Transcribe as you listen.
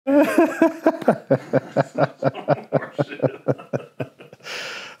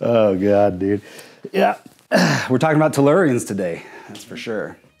Oh God, dude. Yeah, we're talking about Tellurions today. That's for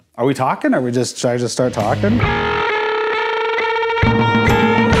sure. Are we talking? Should I just start talking?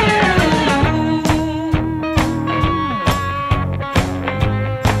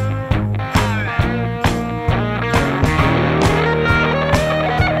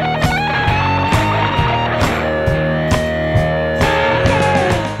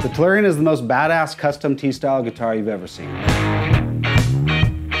 The Tellurion is the most badass custom T-style guitar you've ever seen.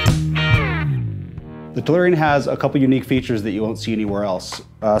 The Tellurion has a couple unique features that you won't see anywhere else,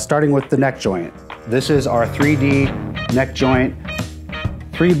 starting with the neck joint. This is our 3D neck joint,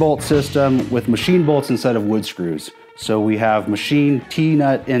 3-bolt system with machine bolts instead of wood screws. So we have machine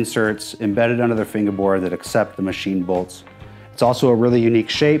T-nut inserts embedded under the fingerboard that accept the machine bolts. It's also a really unique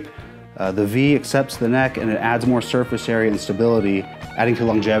shape. The V accepts the neck and it adds more surface area and stability, adding to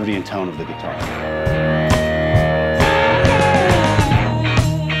longevity and tone of the guitar.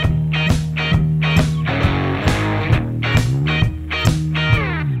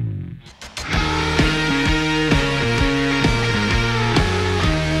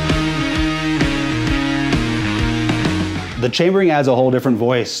 The chambering adds a whole different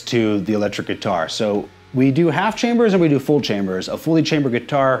voice to the electric guitar. So we do half chambers and we do full chambers. A fully chambered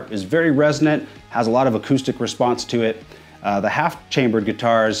guitar is very resonant, has a lot of acoustic response to it. The half chambered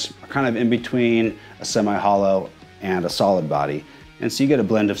guitars are kind of in between a semi-hollow and a solid body. And so you get a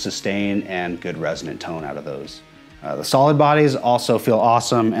blend of sustain and good resonant tone out of those. The solid bodies also feel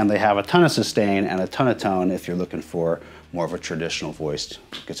awesome and they have a ton of sustain and a ton of tone if you're looking for more of a traditional voiced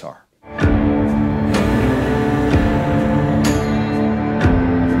guitar.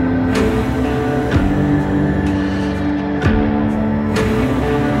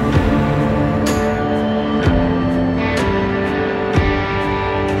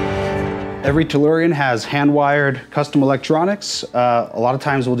 Every Tellurion has hand-wired custom electronics. A lot of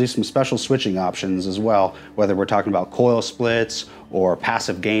times we'll do some special switching options as well, whether we're talking about coil splits or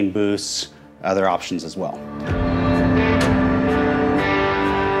passive gain boosts, other options as well.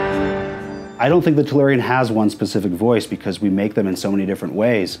 I don't think the Tellurion has one specific voice because we make them in so many different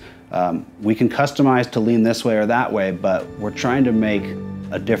ways. We can customize to lean this way or that way, but we're trying to make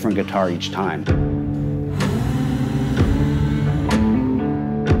a different guitar each time.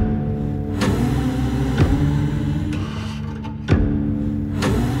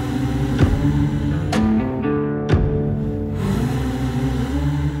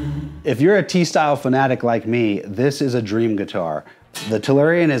 If you're a T-style fanatic like me, this is a dream guitar. The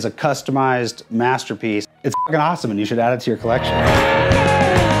Tellurion is a customized masterpiece. It's fucking awesome and you should add it to your collection.